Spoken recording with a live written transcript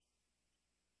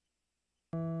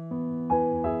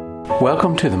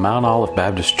Welcome to the Mount Olive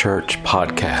Baptist Church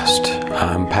podcast.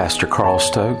 I'm Pastor Carl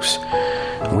Stokes,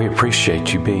 and we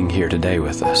appreciate you being here today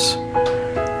with us.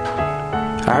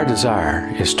 Our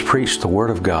desire is to preach the Word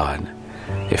of God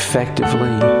effectively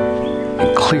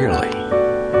and clearly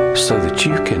so that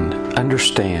you can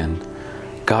understand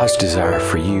God's desire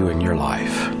for you in your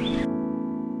life.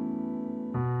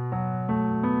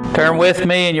 Turn with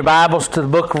me in your Bibles to the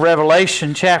book of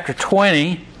Revelation, chapter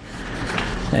 20.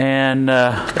 And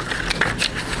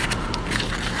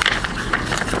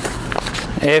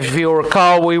if you'll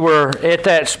recall, we were at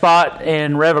that spot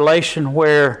in Revelation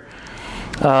where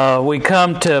we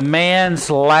come to man's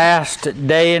last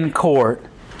day in court.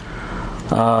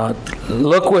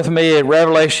 Look with me at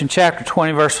Revelation chapter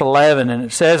 20, verse 11, and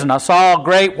it says, "And I saw a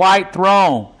great white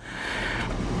throne,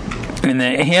 and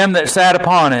him that sat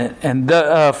upon it, and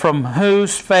from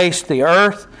whose face the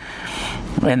earth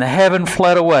and the heaven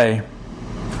fled away,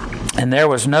 and there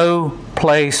was no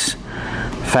place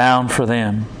found for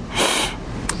them."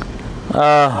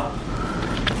 At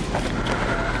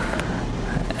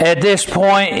this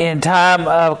point in time,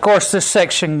 of course, this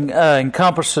section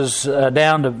encompasses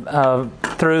down to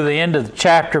through the end of the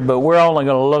chapter, but we're only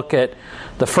going to look at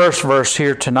the first verse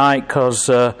here tonight because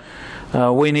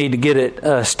we need to get it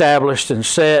established and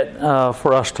set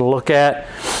for us to look at.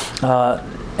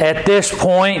 At this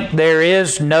point, there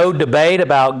is no debate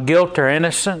about guilt or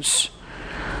innocence.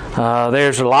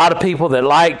 There's a lot of people that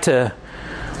like to,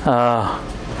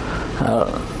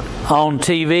 on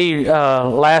TV,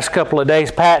 last couple of days,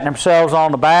 patting themselves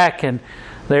on the back, and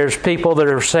there's people that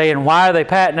are saying, "Why are they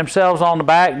patting themselves on the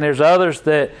back?" And there's others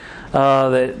that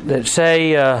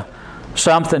say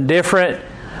something different.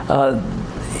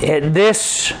 At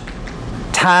this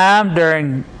time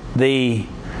during the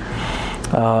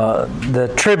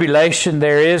tribulation,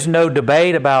 there is no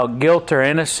debate about guilt or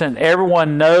innocent.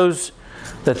 Everyone knows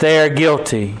that they are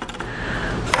guilty.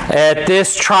 At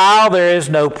this trial, there is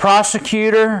no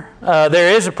prosecutor. There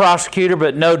is a prosecutor,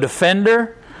 but no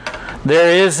defender. There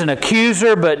is an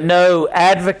accuser, but no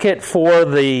advocate for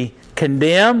the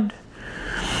condemned.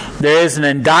 There is an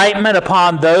indictment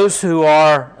upon those who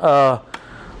are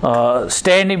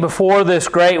standing before this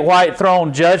great white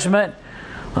throne judgment.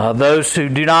 Those who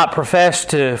do not profess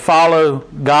to follow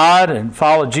God and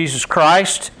follow Jesus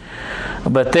Christ.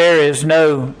 But there is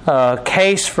no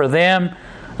case for them,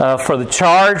 for the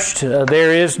charged.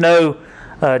 There is no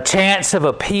chance of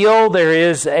appeal. There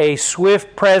is a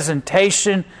swift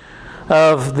presentation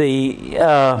of the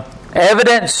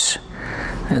evidence.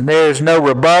 And there is no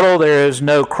rebuttal. There is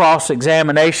no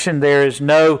cross-examination. There is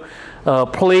no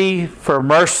plea for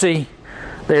mercy.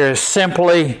 There is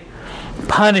simply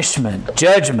punishment,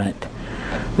 judgment.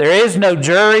 There is no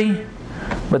jury,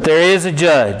 but there is a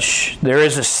judge. There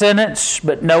is a sentence,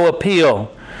 but no appeal.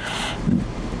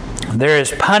 There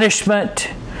is punishment,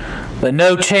 but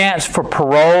no chance for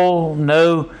parole,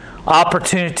 no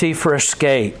opportunity for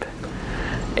escape.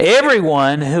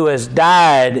 Everyone who has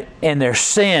died in their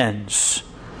sins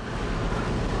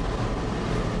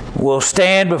will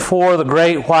stand before the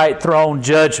great white throne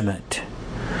judgment.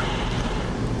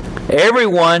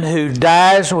 Everyone who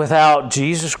dies without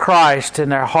Jesus Christ in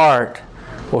their heart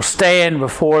will stand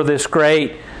before this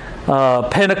great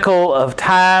pinnacle of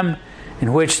time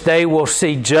in which they will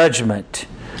see judgment.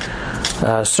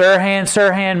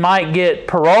 Sirhan might get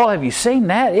parole. Have you seen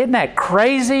that? Isn't that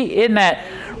crazy? Isn't that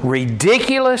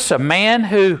ridiculous? A man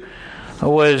who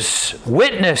was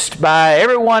witnessed by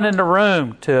everyone in the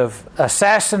room to have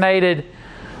assassinated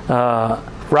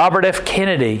Robert F.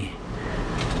 Kennedy.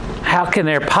 How can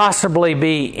there possibly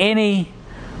be any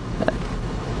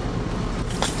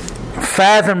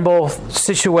fathomable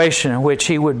situation in which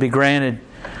he would be granted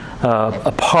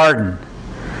a pardon?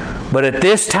 But at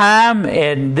this time,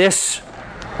 in this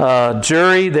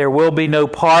jury, there will be no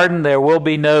pardon. There will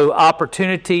be no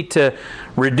opportunity to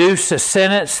reduce a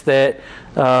sentence that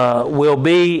will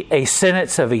be a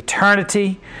sentence of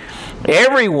eternity.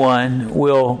 Everyone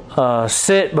will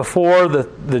sit before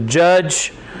the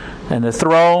judge and the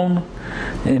throne,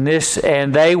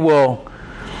 and they will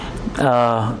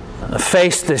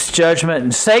face this judgment.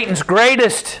 And Satan's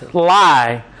greatest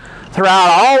lie throughout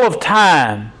all of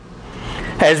time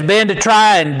has been to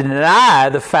try and deny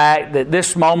the fact that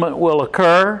this moment will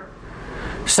occur.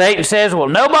 Satan says, "Well,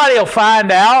 nobody will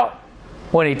find out,"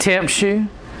 when he tempts you.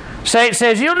 Satan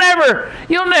says, "You'll never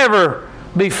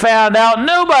be found out.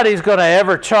 Nobody's going to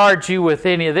ever charge you with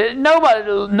any of this.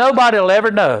 Nobody will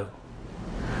ever know."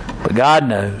 But God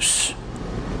knows.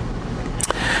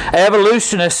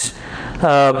 Evolutionists'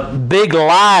 big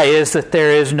lie is that there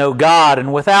is no God,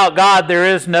 and without God there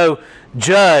is no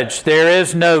judge, there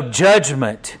is no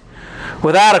judgment.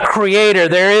 Without a creator,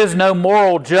 there is no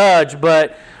moral judge,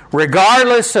 but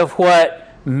regardless of what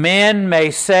men may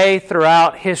say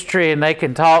throughout history, and they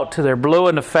can talk to their blue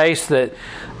in the face that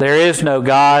there is no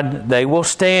God, they will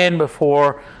stand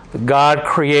before the God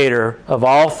creator of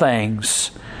all things.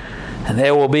 And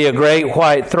there will be a great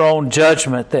white throne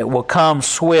judgment that will come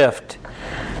swift,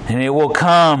 and it will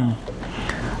come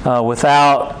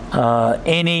without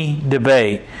any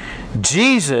debate.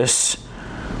 Jesus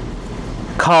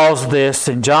calls this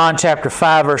in John chapter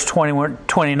 5 verse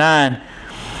 29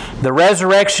 the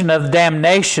resurrection of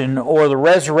damnation, or the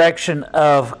resurrection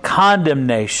of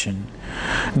condemnation.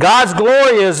 God's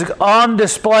glory is on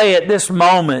display at this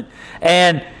moment,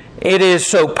 and it is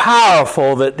so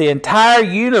powerful that the entire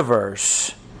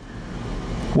universe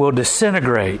will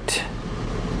disintegrate.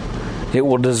 It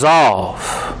will dissolve.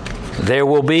 There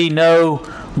will be no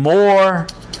more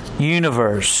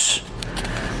universe.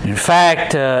 In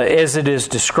fact, as it is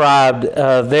described,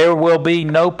 there will be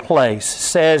no place. It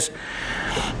says,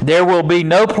 there will be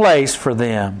no place for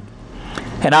them.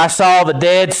 And I saw the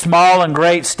dead, small and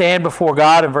great, stand before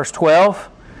God, in verse 12.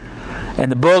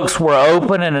 And the books were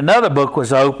open, and another book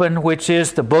was opened, which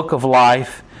is the book of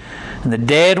life. And the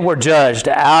dead were judged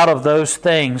out of those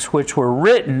things which were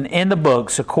written in the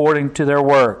books according to their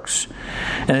works.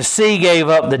 And the sea gave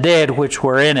up the dead which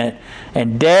were in it,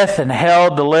 and death and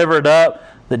hell delivered up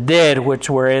the dead which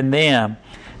were in them.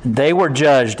 And they were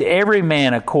judged, every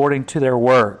man according to their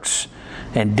works.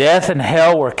 And death and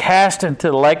hell were cast into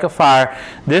the lake of fire.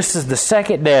 This is the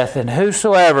second death, and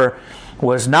whosoever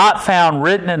was not found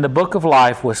written in the book of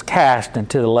life was cast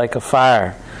into the lake of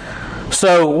fire.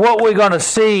 So what we're going to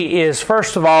see is,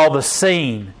 first of all, the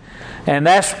scene. And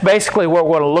that's basically what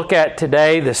we're going to look at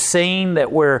today, the scene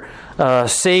that we're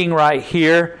seeing right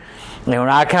here. And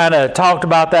I kind of talked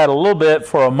about that a little bit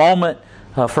for a moment,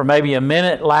 for maybe a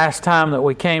minute last time that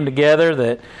we came together,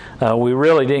 that we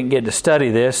really didn't get to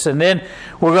study this. And then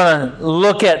we're going to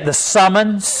look at the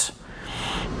summons,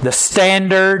 the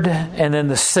standard, and then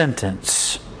the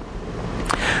sentence.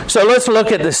 So let's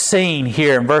look at the scene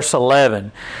here in verse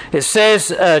 11. It says,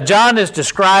 John is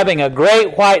describing a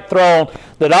great white throne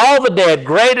that all the dead,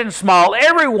 great and small,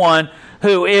 everyone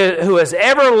who has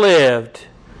ever lived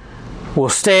will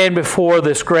stand before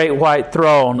this great white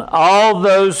throne.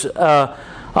 Those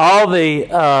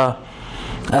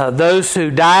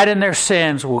who died in their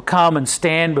sins will come and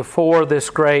stand before this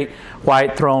great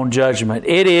white throne judgment.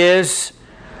 It is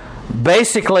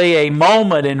basically a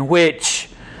moment in which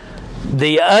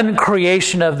the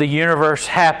uncreation of the universe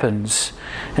happens.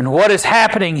 And what is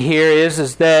happening here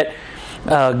is that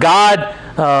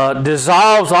God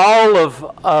dissolves all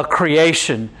of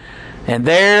creation, and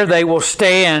there they will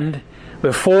stand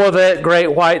before that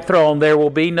great white throne. There will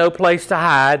be no place to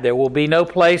hide. There will be no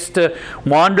place to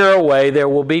wander away. There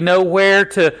will be nowhere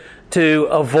to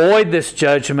avoid this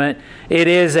judgment. It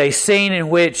is a scene in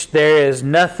which there is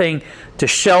nothing to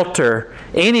shelter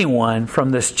anyone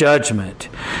from this judgment.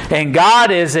 And God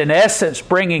is in essence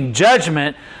bringing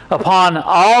judgment upon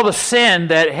all the sin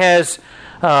that has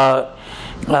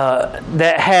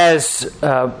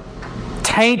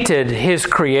tainted His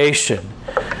creation.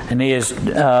 And He is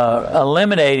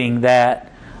eliminating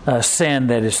that sin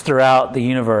that is throughout the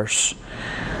universe.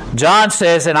 John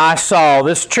says, and I saw,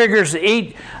 this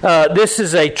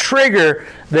is a trigger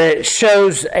that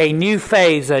shows a new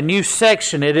phase, a new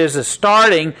section. It is a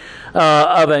starting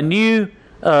of a new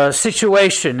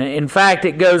situation. In fact,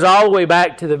 it goes all the way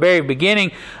back to the very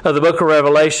beginning of the book of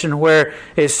Revelation, where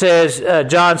it says,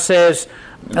 John says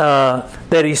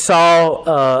that he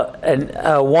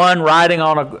saw one riding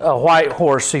on a white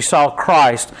horse. He saw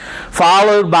Christ,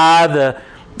 followed by the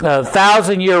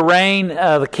 1,000-year reign,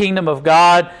 the kingdom of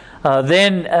God.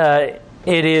 Then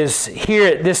it is here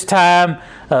at this time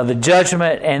the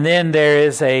judgment, and then there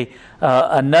is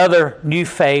another new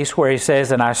phase where he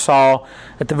says, and I saw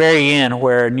at the very end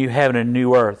where a new heaven and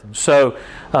new earth. So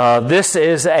this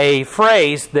is a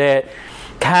phrase that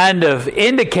kind of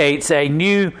indicates a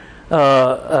new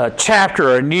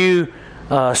chapter, a new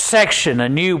section, a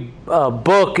new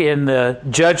book in the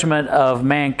judgment of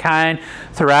mankind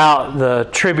throughout the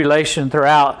tribulation,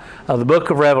 throughout the book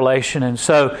of Revelation. And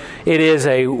so it is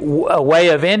a way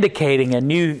of indicating a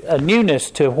newness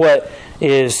to what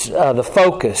is the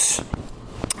focus.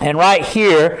 And right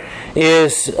here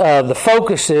is the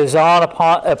focus is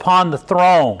upon the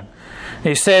throne.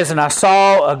 He says, and I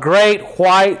saw a great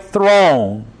white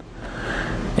throne,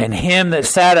 and him that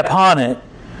sat upon it.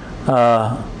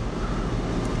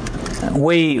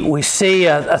 We see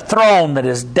a throne that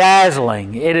is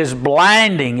dazzling. It is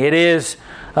blinding. It is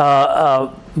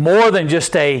more than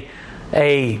just a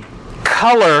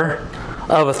color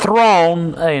a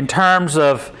throne in terms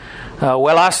of,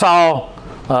 I saw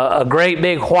a great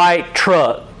big white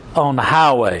truck on the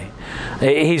highway.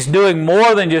 He's doing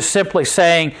more than just simply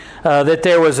saying that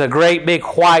there was a great big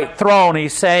white throne.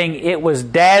 He's saying it was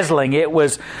dazzling. It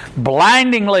was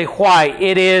blindingly white.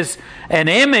 It is an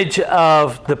image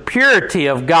of the purity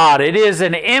of God. It is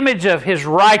an image of His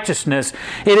righteousness.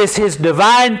 It is His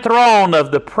divine throne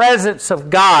of the presence of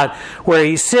God, where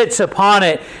He sits upon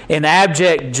it in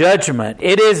abject judgment.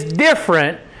 It is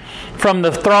different from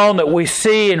the throne that we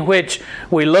see, in which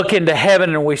we look into heaven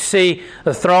and we see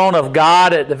the throne of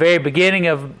God at the very beginning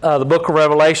of the book of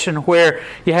Revelation, where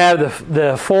you have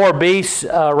the four beasts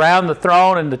around the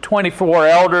throne and the 24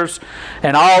 elders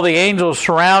and all the angels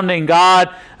surrounding God,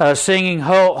 singing,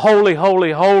 "Holy,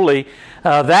 holy, holy."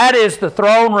 That is the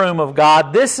throne room of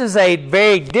God. This is a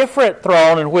very different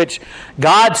throne in which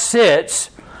God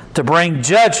sits to bring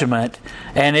judgment,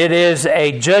 and it is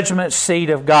a judgment seat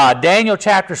of God. Daniel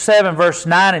chapter 7 verse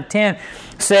 9 and 10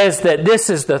 says that this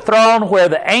is the throne where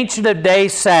the Ancient of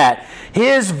Days sat.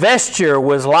 His vesture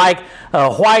was like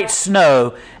white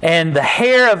snow, and the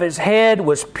hair of his head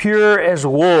was pure as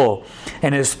wool,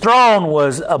 and his throne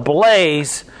was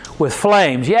ablaze with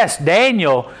flames. Yes,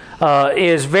 Daniel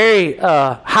is very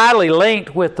highly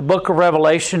linked with the book of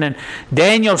Revelation, and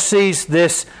Daniel sees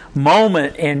this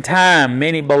moment in time.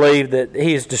 Many believe that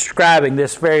he is describing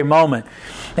this very moment.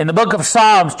 In the book of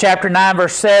Psalms, chapter 9,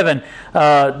 verse 7,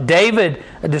 David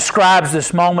describes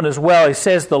this moment as well. He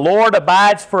says, "The Lord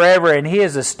abides forever, and He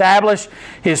has established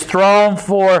His throne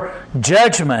for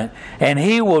judgment, and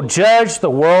He will judge the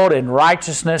world in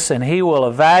righteousness, and He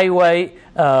will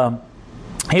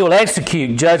He will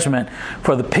execute judgment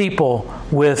for the people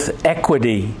with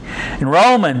equity." In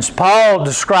Romans, Paul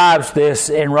describes this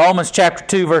in Romans chapter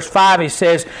 2, verse 5. He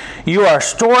says, "You are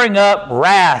storing up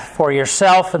wrath for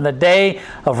yourself in the day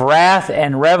of wrath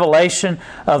and revelation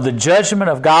of the judgment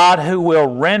of God, who will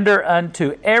render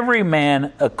unto every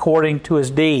man according to his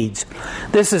deeds."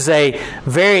 This is a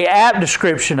very apt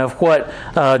description of what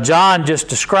John just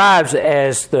describes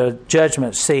as the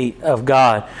judgment seat of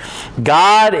God.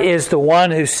 God is the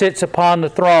one who sits upon the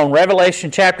throne.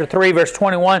 Revelation chapter 3 verse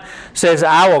 21 says,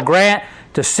 "I will grant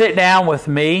to sit down with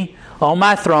me on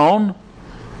my throne,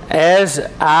 as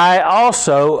I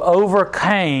also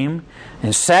overcame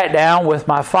and sat down with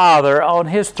my Father on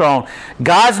His throne."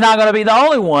 God's not going to be the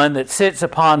only one that sits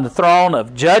upon the throne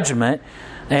of judgment.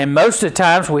 And most of the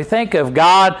times we think of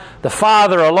God the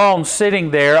Father alone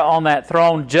sitting there on that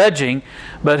throne judging.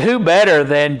 But who better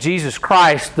than Jesus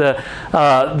Christ, the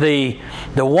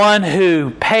one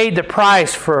who paid the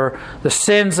price for the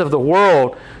sins of the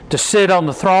world, to sit on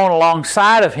the throne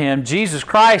alongside of Him? Jesus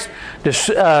Christ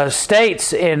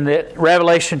states in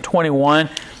Revelation 3:21,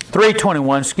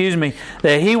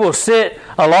 that He will sit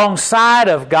alongside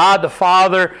of God the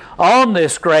Father on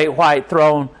this great white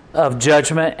throne of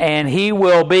judgment, and He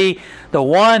will be the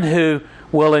one who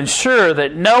will ensure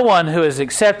that no one who has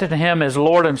accepted Him as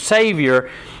Lord and Savior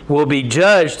will be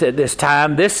judged at this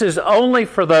time. This is only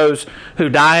for those who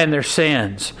die in their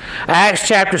sins. Acts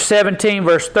chapter 17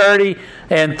 verse 30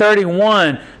 and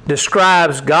 31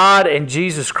 describes God and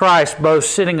Jesus Christ both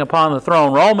sitting upon the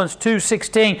throne. Romans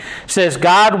 2:16 says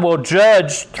God will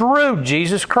judge through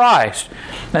Jesus Christ.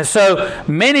 And so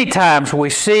many times we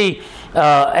see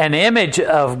an image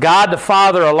of God the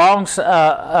Father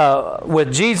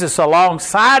with Jesus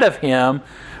alongside of Him,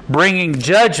 bringing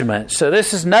judgment. So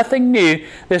this is nothing new.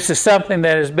 This is something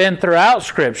that has been throughout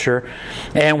Scripture,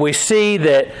 and we see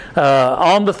that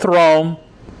on the throne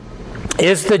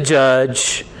is the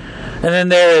judge, and then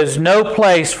there is no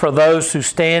place for those who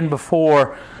stand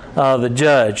before the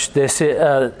judge. This is,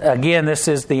 this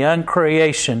is the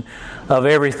uncreation of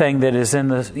everything that is in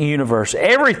the universe.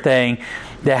 Everything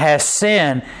that has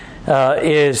sin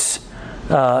is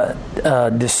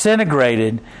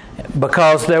disintegrated,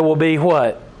 because there will be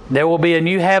what? There will be a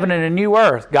new heaven and a new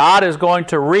earth. God is going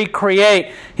to recreate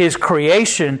His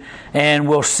creation, and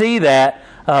we'll see that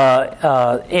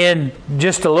in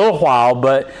just a little while.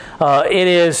 But it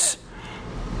is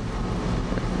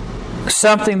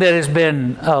something that has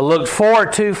been looked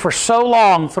forward to for so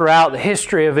long throughout the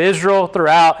history of Israel,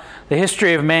 throughout the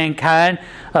history of mankind.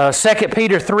 2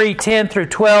 Peter 3:10 through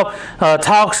 12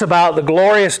 talks about the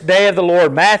glorious day of the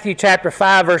Lord. Matthew chapter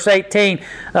 5 verse 18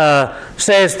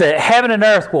 says that heaven and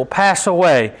earth will pass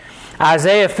away.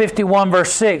 Isaiah 51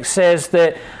 verse 6 says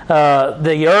that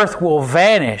the earth will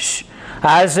vanish.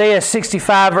 Isaiah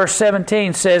 65 verse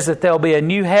 17 says that there will be a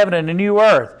new heaven and a new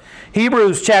earth.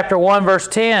 Hebrews chapter 1 verse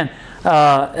 10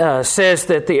 says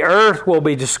that the earth will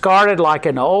be discarded like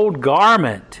an old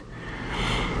garment.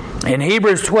 In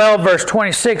Hebrews 12, verse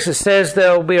 26, it says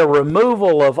there will be a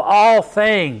removal of all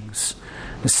things.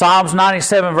 In Psalms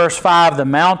 97, verse 5, the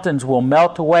mountains will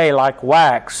melt away like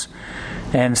wax.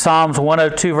 And Psalms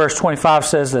 102, verse 25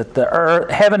 says that the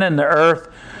earth, heaven and the earth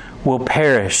will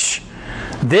perish.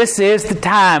 This is the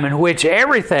time in which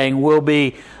everything will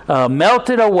be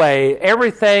melted away.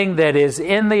 Everything that is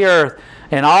in the earth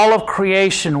and all of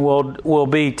creation will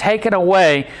be taken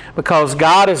away, because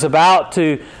God is about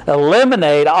to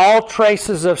eliminate all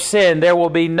traces of sin. There will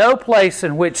be no place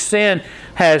in which sin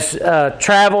has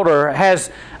traveled or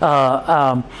has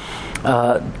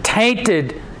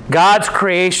tainted God's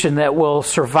creation that will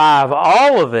survive.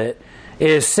 All of it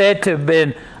is said to have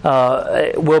been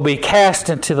will be cast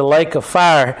into the lake of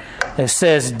fire. It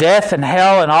says death and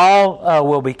hell and all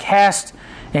will be cast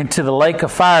into the lake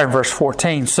of fire in verse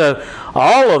 14. So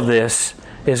all of this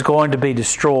is going to be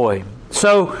destroyed.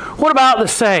 So what about the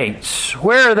saints?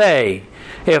 Where are they?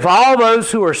 If all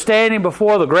those who are standing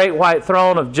before the great white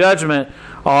throne of judgment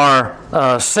are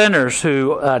sinners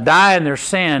who die in their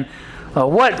sin,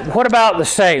 what about the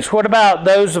saints? What about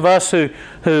those of us who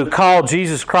call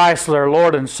Jesus Christ their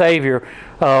Lord and Savior?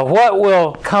 What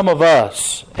will come of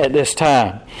us at this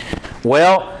time?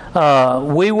 Well,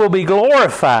 we will be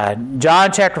glorified.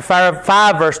 John chapter 5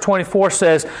 verse 24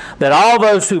 says that all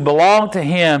those who belong to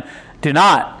Him do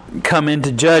not come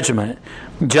into judgment.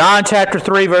 John chapter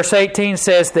 3 verse 18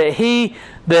 says that he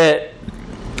that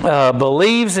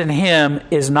believes in Him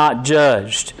is not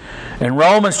judged. In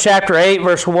Romans chapter 8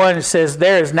 verse 1 it says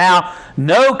there is now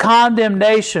no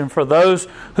condemnation for those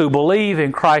who believe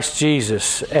in Christ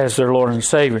Jesus as their Lord and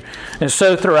Savior. And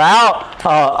so throughout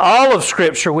all of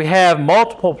Scripture we have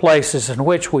multiple places in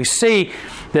which we see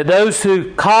that those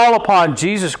who call upon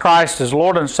Jesus Christ as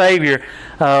Lord and Savior,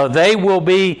 they will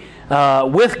be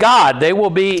with God. They will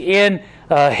be in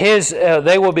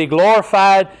they will be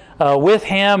glorified with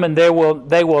Him, and they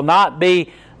will not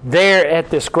be there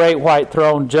at this great white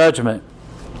throne judgment.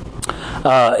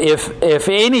 If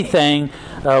anything,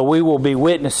 we will be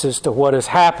witnesses to what is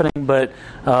happening, but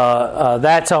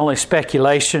that's only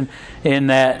speculation. In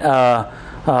that,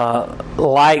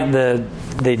 like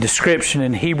the description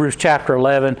in Hebrews chapter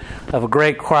 11 of a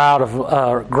great crowd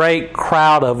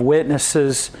of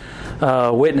witnesses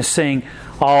witnessing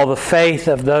all the faith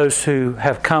of those who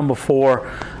have come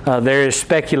before. There is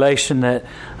speculation that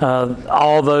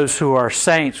all those who are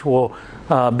saints will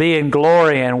be in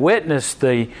glory and witness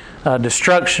the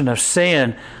destruction of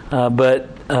sin, but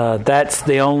that's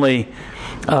the only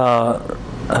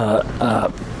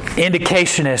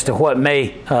indication as to what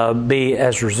may be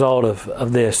as a result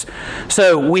of this.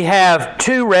 So we have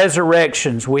two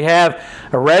resurrections. We have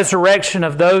a resurrection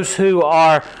of those who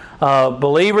are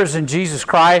believers in Jesus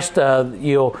Christ.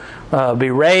 You'll be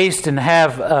raised and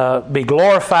be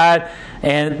glorified,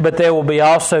 but there will be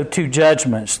also two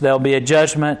judgments. There'll be a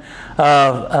judgment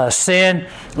of sin,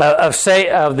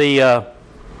 of the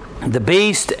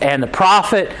beast and the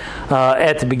prophet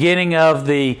at the beginning of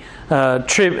the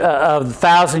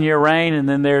 1,000-year reign, and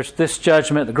then there's this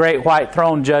judgment, the great white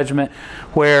throne judgment,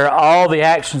 where all the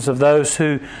actions of those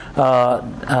who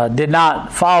did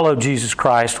not follow Jesus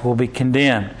Christ will be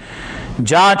condemned. In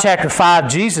John chapter 5,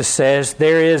 Jesus says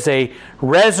there is a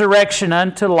resurrection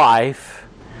unto life,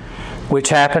 which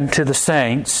happened to the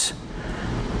saints,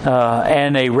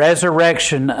 and a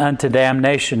resurrection unto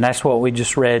damnation. That's what we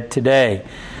just read today.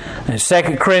 And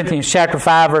 2 Corinthians chapter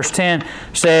 5, verse 10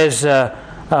 says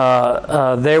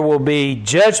there will be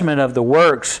judgment of the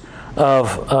works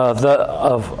of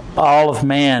all of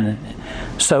man.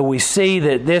 So we see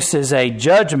that this is a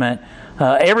judgment,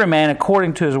 every man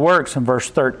according to his works, in verse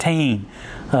 13.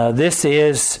 This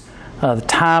is the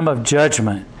time of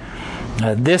judgment.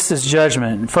 This is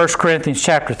judgment. In 1 Corinthians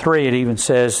chapter 3, it even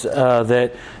says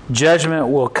that judgment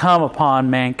will come upon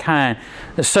mankind.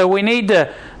 So we need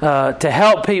to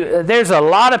help people. There's a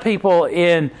lot of people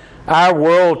in our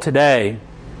world today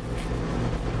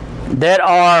that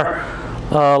are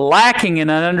lacking in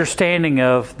an understanding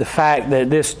of the fact that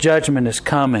this judgment is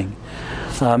coming.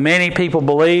 Many people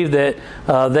believe that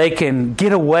they can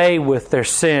get away with their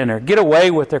sin or get away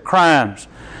with their crimes.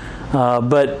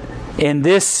 But in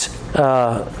this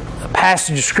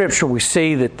passage of Scripture, we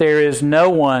see that there is no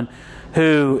one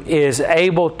who is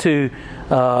able to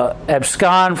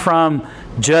abscond from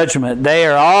judgment. They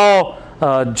are all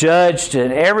judged,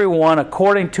 and everyone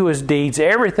according to his deeds,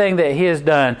 everything that he has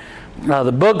done.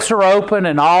 The books are open,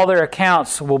 and all their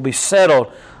accounts will be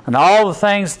settled. And all the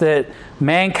things that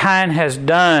mankind has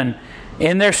done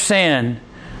in their sin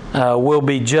will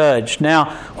be judged.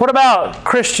 Now, what about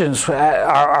Christians?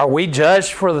 Are we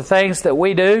judged for the things that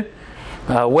we do?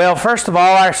 Well, first of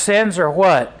all, our sins are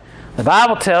what? The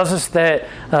Bible tells us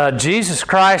that Jesus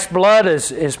Christ's blood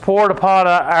is poured upon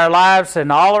our lives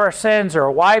and all of our sins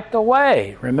are wiped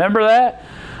away. Remember that?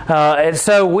 And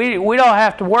so we don't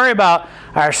have to worry about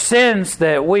our sins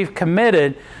that we've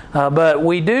committed, but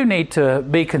we do need to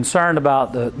be concerned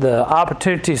about the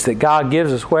opportunities that God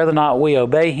gives us, whether or not we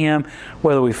obey Him,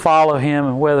 whether we follow Him,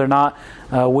 and whether or not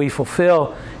we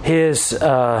fulfill His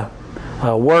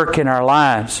work in our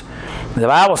lives. The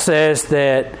Bible says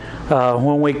that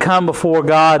when we come before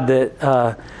God,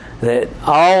 that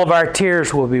all of our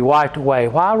tears will be wiped away.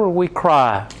 Why would we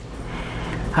cry?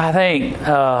 I think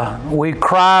we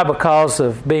cry because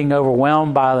of being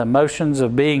overwhelmed by the emotions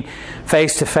of being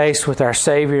face to face with our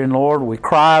Savior and Lord. We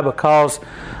cry because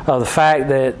of the fact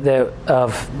that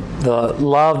of the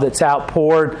love that's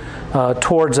outpoured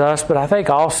towards us. But I think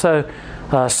also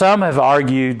some have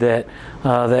argued that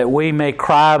we may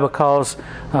cry because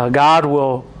God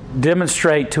will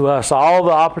demonstrate to us all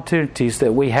the opportunities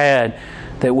that we had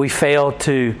that we failed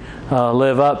to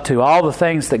live up to, all the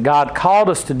things that God called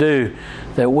us to do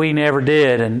that we never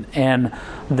did, and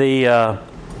the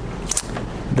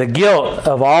guilt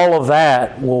of all of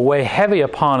that will weigh heavy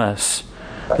upon us,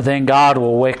 but then God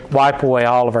will wipe away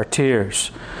all of our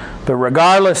tears. But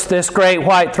regardless, this great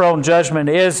white throne judgment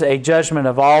is a judgment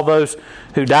of all those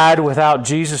who died without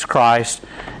Jesus Christ,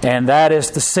 and that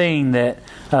is the scene that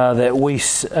we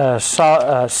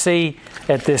see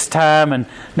at this time. And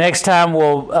next time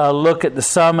we'll look at the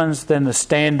summons, then the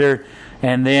standard,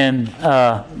 and then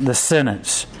the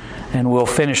sentence. And we'll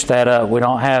finish that up. We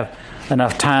don't have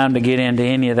enough time to get into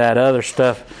any of that other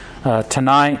stuff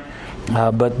tonight.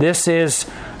 But this is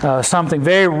something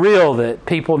very real that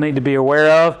people need to be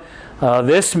aware of.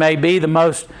 This may be the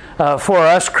most, for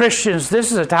us Christians,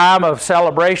 this is a time of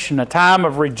celebration, a time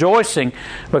of rejoicing,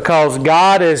 because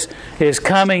God is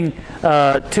coming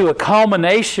to a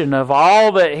culmination of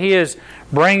all that He is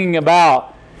bringing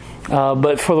about.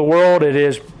 But for the world, it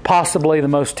is possibly the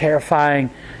most terrifying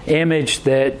image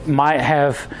that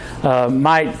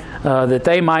that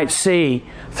they might see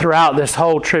throughout this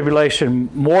whole tribulation,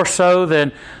 more so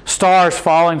than stars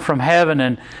falling from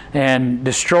heaven and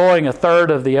destroying a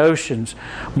third of the oceans,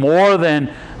 more than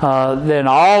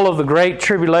all of the great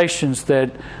tribulations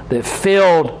that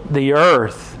filled the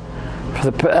earth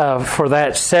for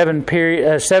that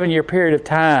 7-year period of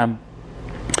time,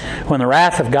 when the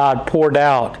wrath of God poured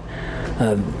out,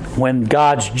 when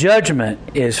God's judgment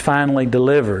is finally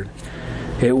delivered.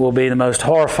 It will be the most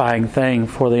horrifying thing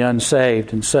for the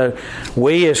unsaved. And so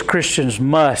we as Christians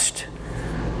must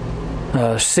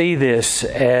see this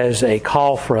as a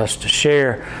call for us to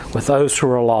share with those who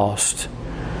are lost.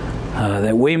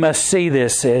 That we must see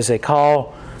this as a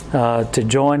call to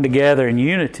join together in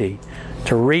unity,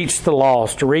 to reach the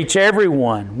lost, to reach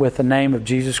everyone with the name of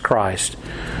Jesus Christ.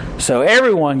 So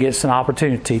everyone gets an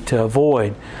opportunity to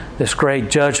avoid this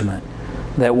great judgment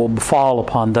that will befall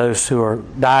upon those who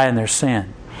die in their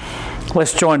sin.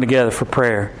 Let's join together for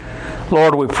prayer.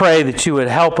 Lord, we pray that You would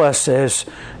help us as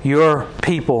Your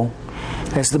people,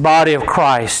 as the body of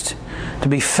Christ, to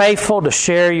be faithful to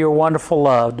share Your wonderful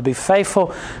love, to be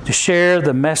faithful to share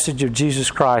the message of Jesus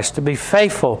Christ, to be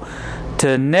faithful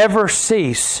to never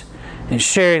cease in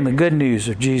sharing the good news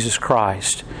of Jesus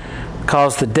Christ,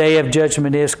 because the day of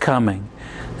judgment is coming,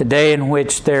 the day in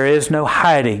which there is no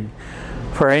hiding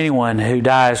for anyone who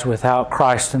dies without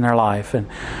Christ in their life. And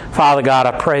Father God,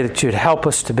 I pray that You'd help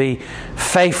us to be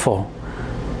faithful,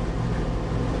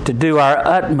 to do our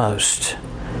utmost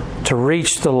to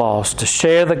reach the lost, to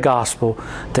share the gospel,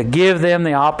 to give them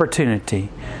the opportunity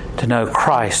to know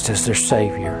Christ as their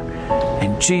Savior.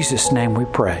 In Jesus' name we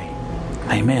pray.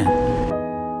 Amen.